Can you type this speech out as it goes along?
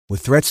With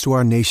threats to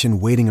our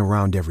nation waiting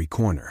around every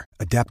corner,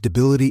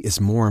 adaptability is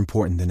more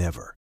important than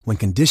ever. When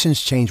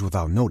conditions change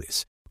without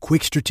notice,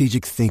 quick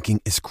strategic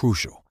thinking is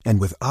crucial.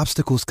 And with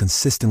obstacles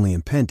consistently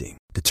impending,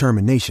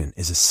 determination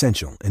is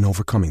essential in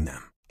overcoming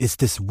them. It's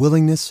this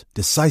willingness,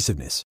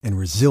 decisiveness, and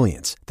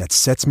resilience that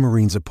sets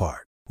Marines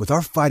apart. With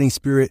our fighting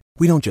spirit,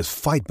 we don't just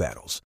fight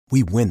battles,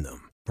 we win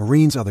them.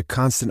 Marines are the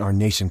constant our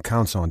nation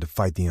counts on to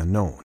fight the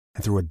unknown.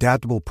 And through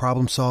adaptable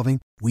problem solving,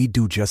 we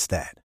do just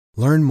that.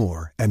 Learn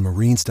more at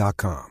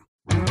marines.com.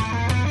 Pour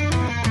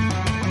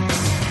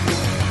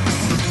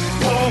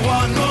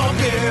one more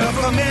beer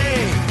for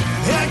me.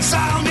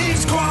 Exile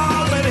means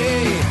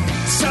quality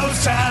so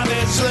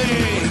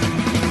savagely.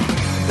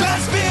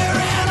 Best beer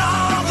in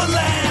all the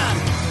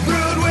land,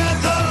 brewed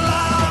with a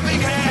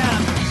loving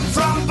hand.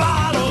 From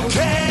bottle,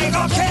 keg,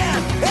 or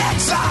can,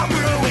 Exile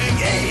Brewing,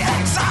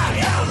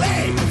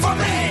 E-X-I-L-E. For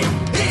me,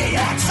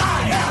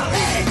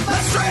 E-X-I-L-E.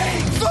 Let's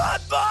drink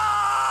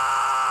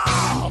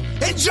football.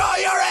 Enjoy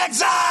your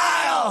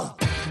exile.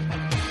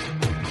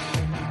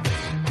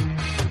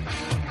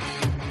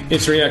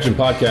 It's a reaction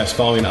podcast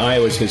following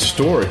Iowa's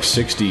historic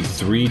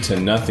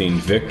 63-0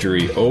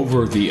 victory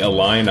over the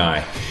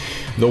Illini.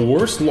 The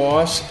worst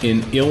loss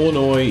in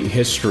Illinois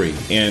history.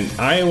 And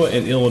Iowa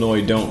and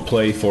Illinois don't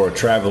play for a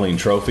traveling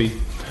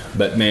trophy.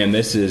 But man,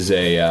 this is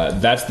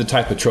that's the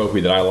type of trophy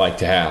that I like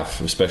to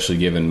have, especially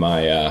given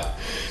my,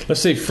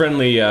 let's say,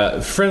 friendly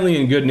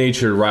and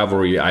good-natured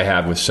rivalry I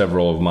have with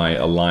several of my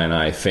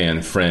Illini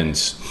fan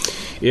friends.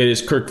 It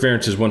is Kirk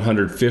Ferentz's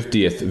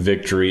 150th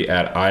victory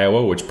at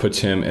Iowa, which puts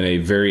him in a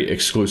very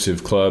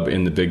exclusive club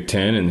in the Big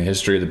Ten, in the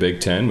history of the Big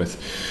Ten, with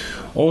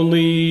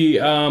only,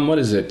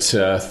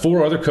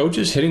 4 other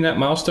coaches hitting that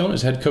milestone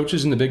as head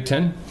coaches in the Big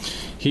Ten.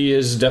 He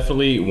is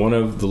definitely one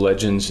of the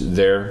legends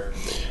there.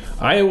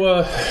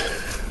 Iowa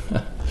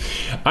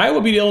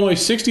beat Illinois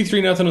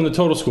 63-0 on the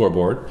total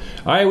scoreboard.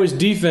 Iowa's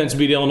defense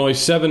beat Illinois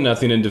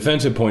 7-0 in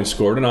defensive points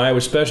scored, and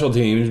Iowa's special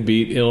teams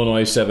beat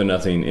Illinois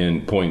 7-0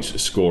 in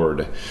points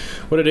scored.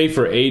 What a day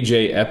for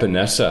A.J.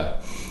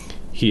 Epinesa.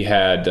 He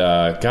had,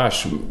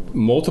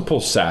 multiple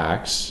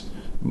sacks,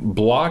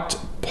 blocked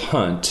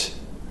punt,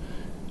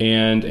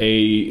 and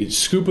a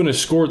scoop and a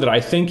score that I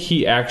think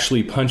he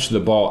actually punched the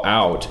ball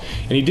out.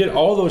 And he did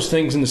all those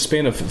things in the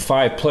span of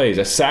 5 plays.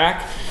 A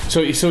sack.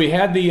 So he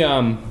had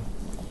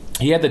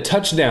the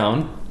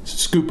touchdown,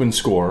 scoop and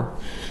score.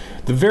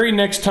 The very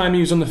next time he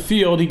was on the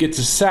field, he gets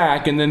a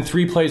sack, and then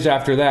 3 plays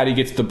after that, he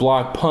gets the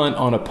block punt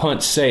on a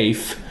punt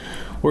safe,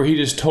 where he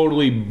just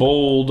totally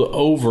bowled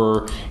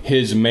over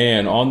his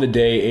man on the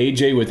day.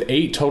 AJ with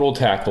 8 total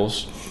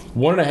tackles,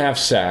 1.5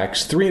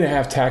 sacks,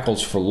 3.5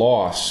 tackles for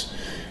loss.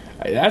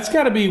 That's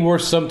got to be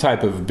worth some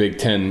type of Big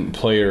Ten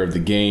player of the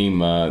game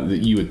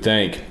that you would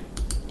think.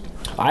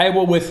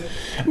 Iowa with,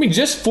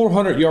 just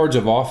 400 yards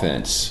of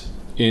offense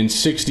in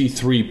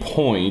 63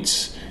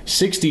 points,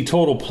 60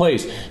 total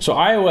plays. So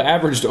Iowa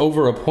averaged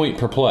over a point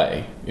per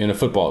play in a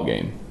football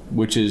game,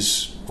 which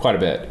is quite a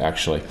bit,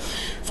 actually.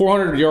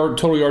 400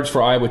 total yards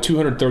for Iowa,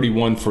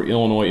 231 for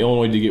Illinois.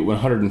 Illinois did get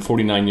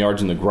 149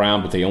 yards in the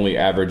ground, but they only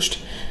averaged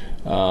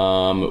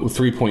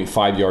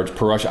 3.5 yards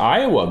per rush.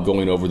 Iowa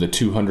going over the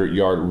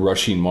 200-yard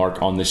rushing mark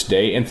on this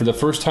day, and for the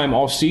first time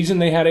all season,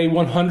 they had a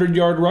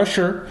 100-yard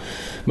rusher.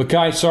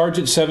 Mekhi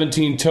Sargent,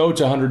 17 totes,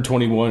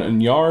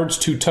 121 yards,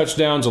 2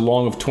 touchdowns, a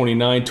long of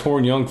 29.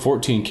 Torrin Young,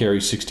 14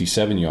 carries,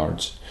 67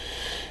 yards.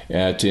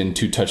 In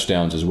 2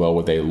 touchdowns as well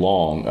with a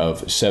long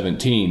of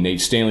 17.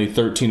 Nate Stanley,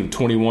 13 of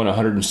 21,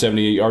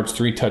 178 yards,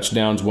 3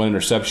 touchdowns, 1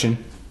 interception.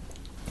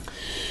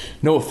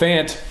 Noah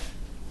Fant,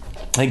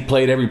 I think,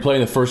 played every play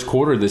in the first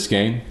quarter of this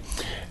game.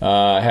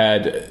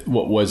 Had,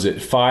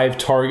 5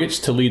 targets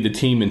to lead the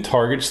team in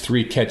targets,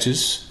 3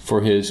 catches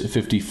for his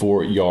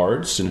 54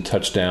 yards and a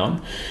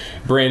touchdown.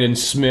 Brandon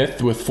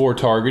Smith with 4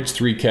 targets,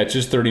 3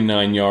 catches,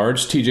 39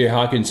 yards. TJ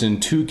Hawkinson,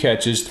 2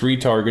 catches, 3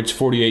 targets,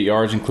 48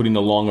 yards, including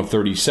the long of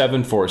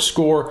 37 for a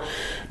score.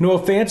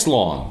 Noah Fant's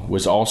long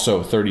was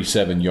also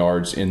 37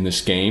 yards in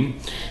this game.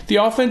 The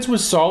offense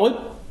was solid.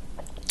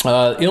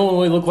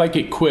 Illinois looked like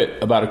it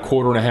quit about a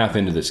quarter and a half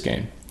into this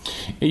game.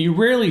 And you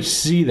rarely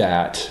see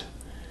that.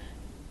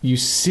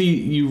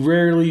 You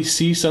rarely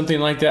see something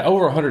like that.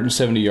 Over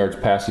 170 yards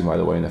passing, by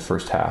the way, in the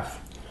first half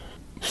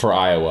for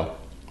Iowa.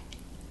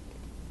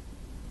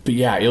 But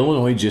yeah,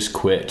 Illinois just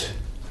quit.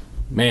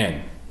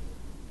 Man,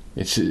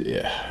 it's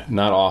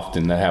not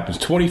often that happens.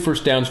 20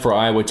 first downs for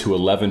Iowa to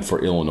 11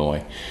 for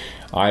Illinois.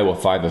 Iowa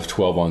 5 of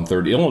 12 on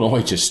third.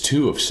 Illinois just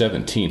 2 of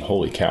 17.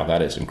 Holy cow,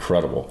 that is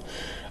incredible.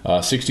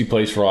 60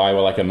 plays for Iowa,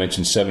 like I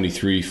mentioned,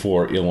 73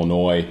 for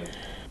Illinois.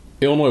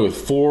 Illinois with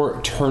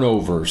 4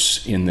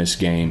 turnovers in this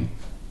game.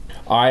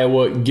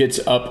 Iowa gets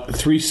to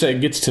 3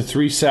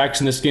 sacks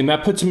in this game.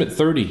 That puts him at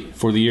 30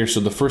 for the year. So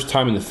the first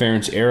time in the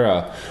Ferentz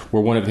era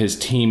where one of his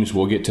teams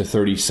will get to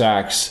 30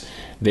 sacks,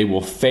 they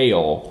will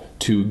fail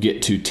to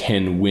get to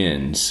 10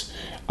 wins.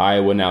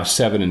 Iowa now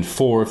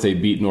 7-4 if they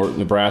beat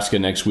Nebraska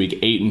next week.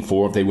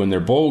 8-4 if they win their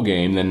bowl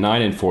game. Then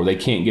 9-4. They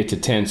can't get to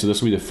 10. So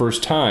this will be the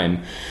first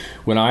time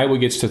when Iowa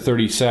gets to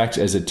 30 sacks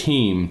as a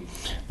team,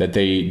 that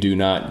they do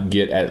not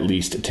get at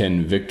least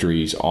 10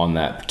 victories on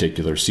that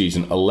particular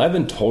season.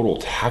 11 total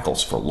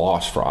tackles for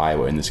loss for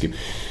Iowa in this game.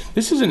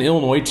 This is an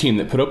Illinois team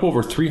that put up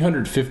over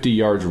 350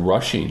 yards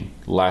rushing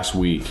last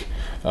week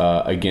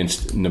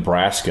against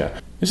Nebraska.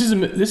 This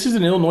is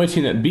an Illinois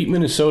team that beat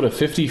Minnesota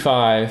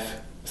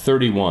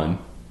 55-31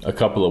 a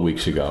couple of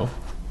weeks ago.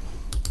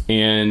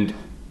 And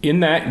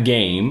in that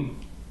game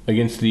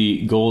against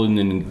the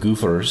Golden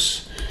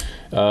Gophers,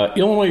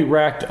 Illinois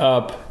racked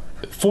up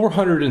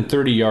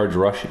 430 yards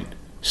rushing,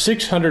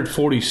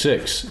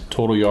 646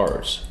 total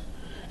yards,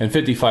 and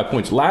 55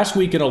 points. Last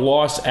week in a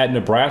loss at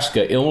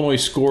Nebraska, Illinois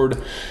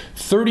scored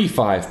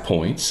 35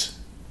 points,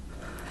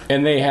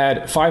 and they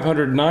had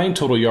 509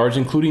 total yards,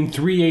 including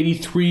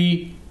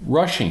 383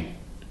 rushing.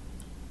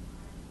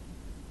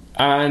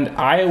 And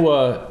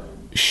Iowa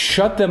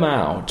shut them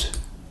out,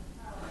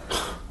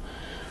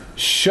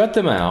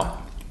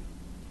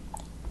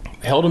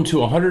 held them to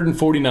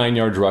 149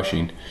 yards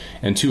rushing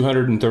and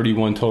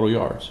 231 total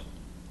yards.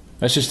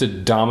 That's just a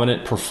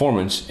dominant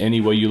performance any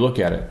way you look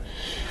at it.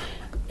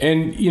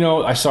 And,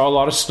 I saw a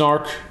lot of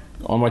snark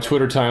on my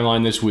Twitter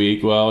timeline this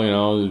week. Well,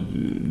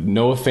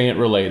 Noah Fant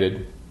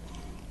related.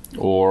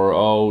 Or,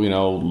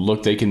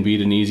 look, they can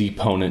beat an easy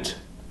opponent.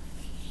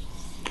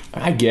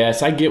 I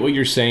guess. I get what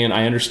you're saying.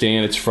 I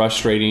understand. It's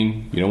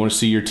frustrating. You don't want to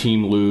see your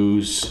team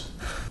lose.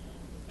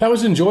 That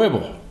was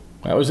enjoyable.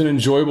 That was an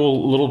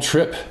enjoyable little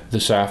trip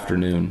this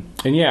afternoon.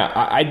 And yeah,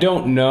 I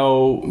don't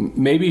know.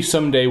 Maybe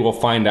someday we'll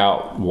find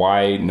out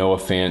why Noah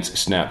Fant's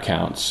snap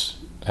counts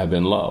have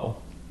been low.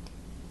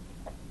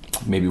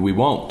 Maybe we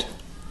won't.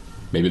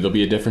 Maybe there'll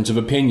be a difference of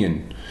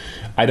opinion.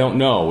 I don't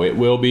know. It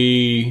will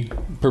be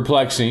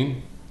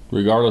perplexing,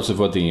 regardless of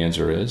what the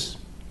answer is.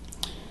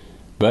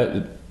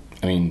 But,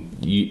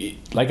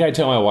 like I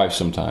tell my wife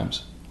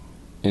sometimes,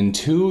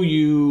 until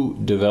you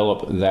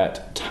develop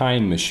that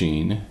time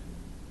machine,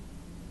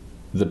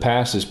 the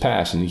past is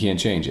past and you can't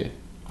change it.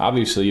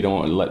 Obviously, you don't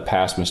want to let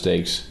past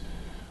mistakes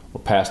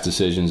or past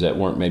decisions that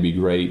weren't maybe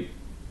great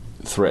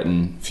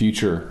threaten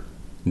future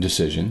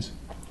decisions.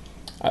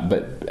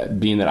 But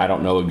being that I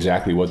don't know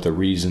exactly what the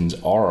reasons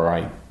are,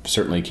 I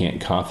certainly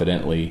can't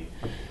confidently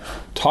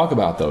talk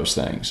about those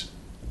things.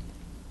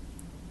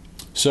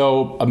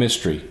 So, a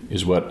mystery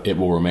is what it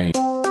will remain.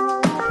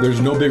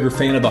 There's no bigger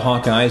fan of the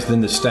Hawkeyes than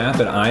the staff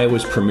at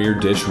Iowa's premier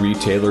dish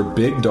retailer,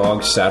 Big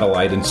Dog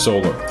Satellite and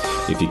Solar.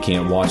 If you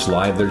can't watch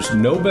live, there's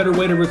no better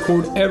way to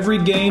record every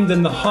game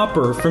than the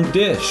Hopper from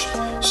Dish.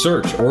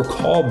 Search or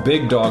call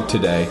Big Dog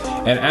today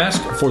and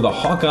ask for the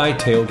Hawkeye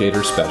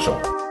Tailgater Special.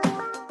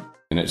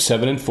 And at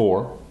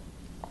 7-4,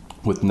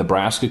 with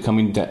Nebraska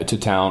coming to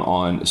town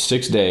on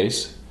 6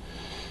 days.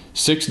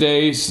 6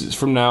 days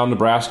from now,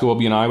 Nebraska will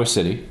be in Iowa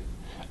City.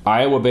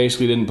 Iowa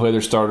basically didn't play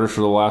their starters for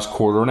the last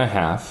quarter and a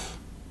half,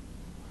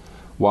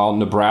 while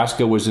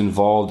Nebraska was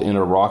involved in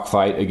a rock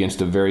fight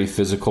against a very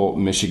physical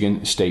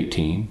Michigan State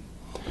team.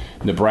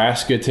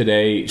 Nebraska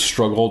today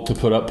struggled to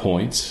put up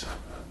points.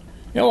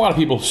 A lot of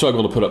people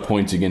struggle to put up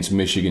points against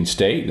Michigan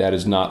State. That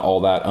is not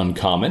all that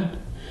uncommon.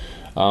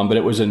 But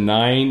it was a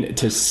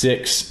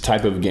 9-6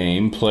 type of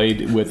game,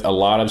 played with a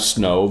lot of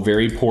snow,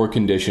 very poor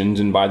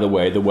conditions. And by the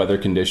way, the weather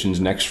conditions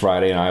next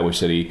Friday in Iowa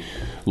City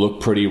look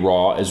pretty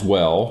raw as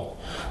well.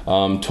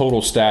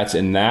 Total stats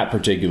in that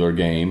particular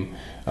game,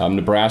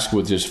 Nebraska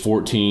with just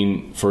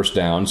 14 first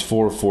downs,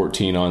 4 of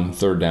 14 on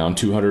third down,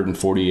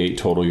 248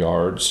 total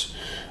yards,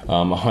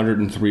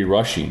 103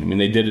 rushing.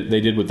 They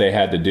did what they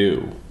had to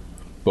do.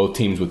 Both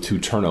teams with 2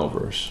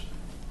 turnovers.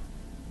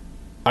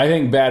 I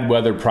think bad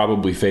weather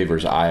probably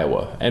favors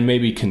Iowa, and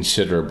maybe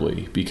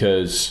considerably,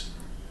 because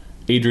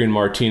Adrian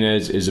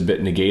Martinez is a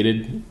bit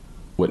negated.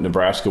 What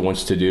Nebraska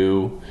wants to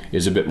do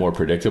is a bit more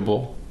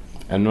predictable.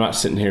 I'm not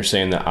sitting here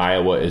saying that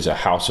Iowa is a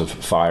house of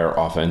fire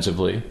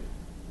offensively,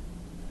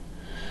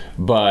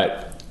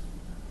 but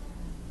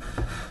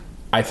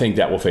I think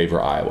that will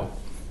favor Iowa.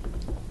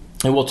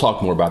 And we'll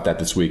talk more about that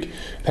this week.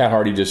 Pat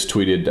Hardy just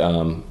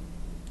tweeted,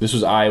 this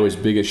was Iowa's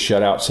biggest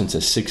shutout since a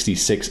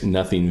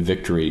 66-0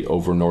 victory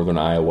over Northern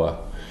Iowa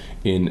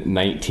in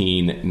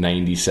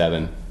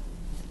 1997.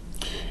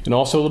 And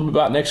also a little bit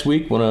about next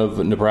week, one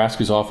of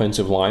Nebraska's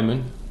offensive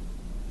linemen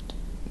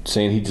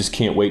saying he just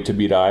can't wait to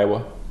beat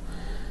Iowa.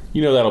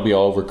 That'll be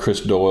all over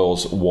Chris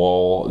Doyle's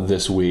wall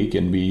this week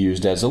and be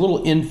used as a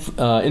little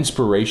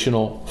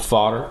inspirational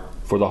fodder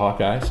for the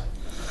Hawkeyes.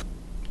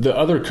 The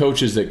other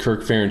coaches that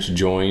Kirk Ferentz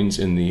joins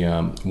in the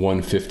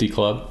 150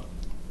 club: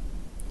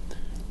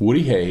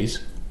 Woody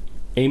Hayes,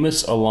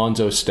 Amos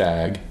Alonzo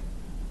Stagg,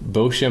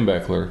 Bo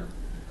Schembechler,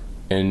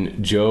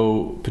 and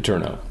Joe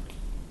Paterno.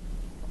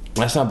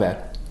 That's not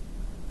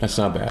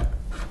bad.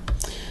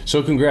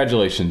 So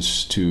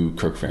congratulations to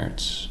Kirk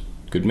Ferentz.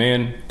 Good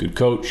man, good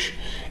coach.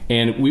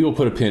 And we will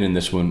put a pin in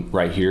this one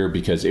right here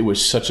because it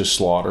was such a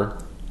slaughter.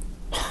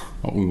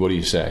 What do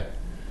you say?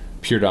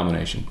 Pure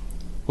domination.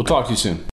 We'll talk to you soon.